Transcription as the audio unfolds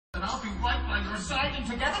I'll be right by your side, and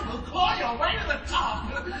together we'll claw your way to the top.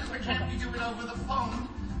 But can't we do it over the phone?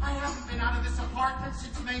 I haven't been out of this apartment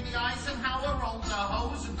since maybe Eisenhower rolled the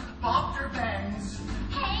hose and bobbed her bangs.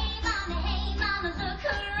 Hey mama, look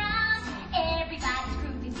around. Everybody's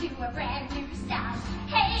grooving to a brand new sound.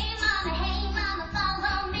 Hey mama,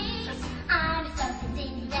 follow me. I'm just something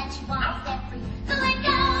dainty that you want to set free. So let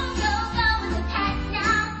go in the past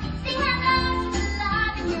now. Say hello to the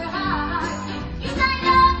love in your heart. You signed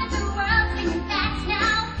up that the world's spinning fast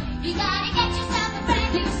now. You gotta get yourself a brand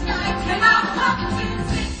new start. Come on, welcome to the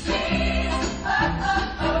 60s. Oh, oh,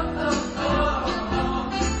 oh, oh, oh.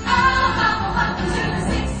 Oh, mama, welcome to the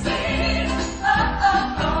 60s. Oh,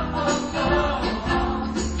 oh, oh, oh, oh.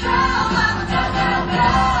 Oh, mama, go, go, go.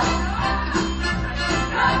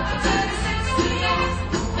 Welcome to the 60s.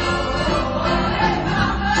 Oh, hey,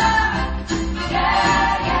 mama. Yeah,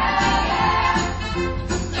 yeah, yeah.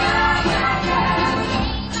 Yeah, yeah, yeah.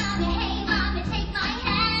 Hey, mama, take my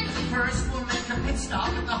hand. First, we'll make a pit stop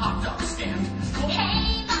at the hot dog stand.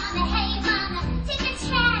 Hey, mama, take a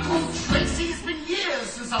chance. Oh, Tracy, it's been years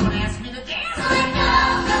since someone asked me to dance. So let go,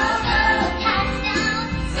 hands down.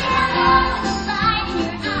 Say hello with the light in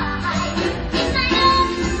your eyes. Yes, I know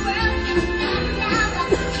that the world's getting better now, but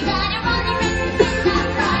you gotta run the risk and spin that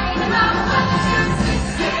ride. And I'm welcome to the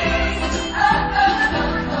 60s. Oh, oh,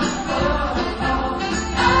 oh, oh, oh, oh.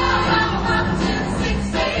 Oh, mama, welcome to the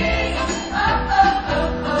 60s. Oh, oh, oh,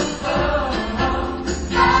 oh, oh, oh.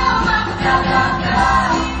 Oh, mama, go, go, go.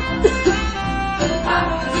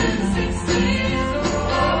 Welcome to the 60s. Oh,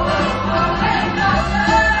 oh, oh, hey, mama.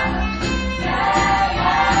 Yeah,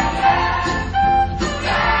 yeah, yeah.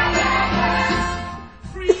 Yeah, yeah,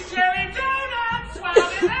 yeah. Free cherry donuts, swell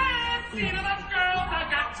events, seen enough girls, I've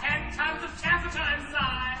got 10 tons of taciturn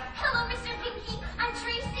side. Hello, Mr. Pinky. I'm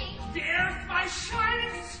Tracy. There's my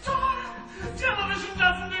shining star. Television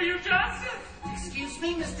doesn't do you justice. Excuse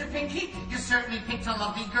me, Mr. Pinky. You certainly picked a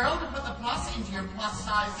lovely girl to put the plus into your plus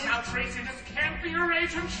sizes. Now, Tracy, this can't be your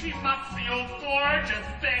agent. She must be your gorgeous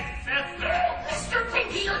big sister. Mr.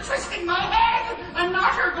 Pinky, you're twisting my head. I'm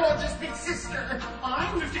not her gorgeous big sister.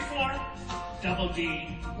 I'm 54, double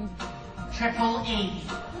D. triple E.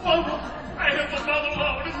 Whoa, I hit the mother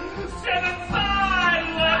load. 7 side,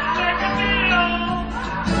 left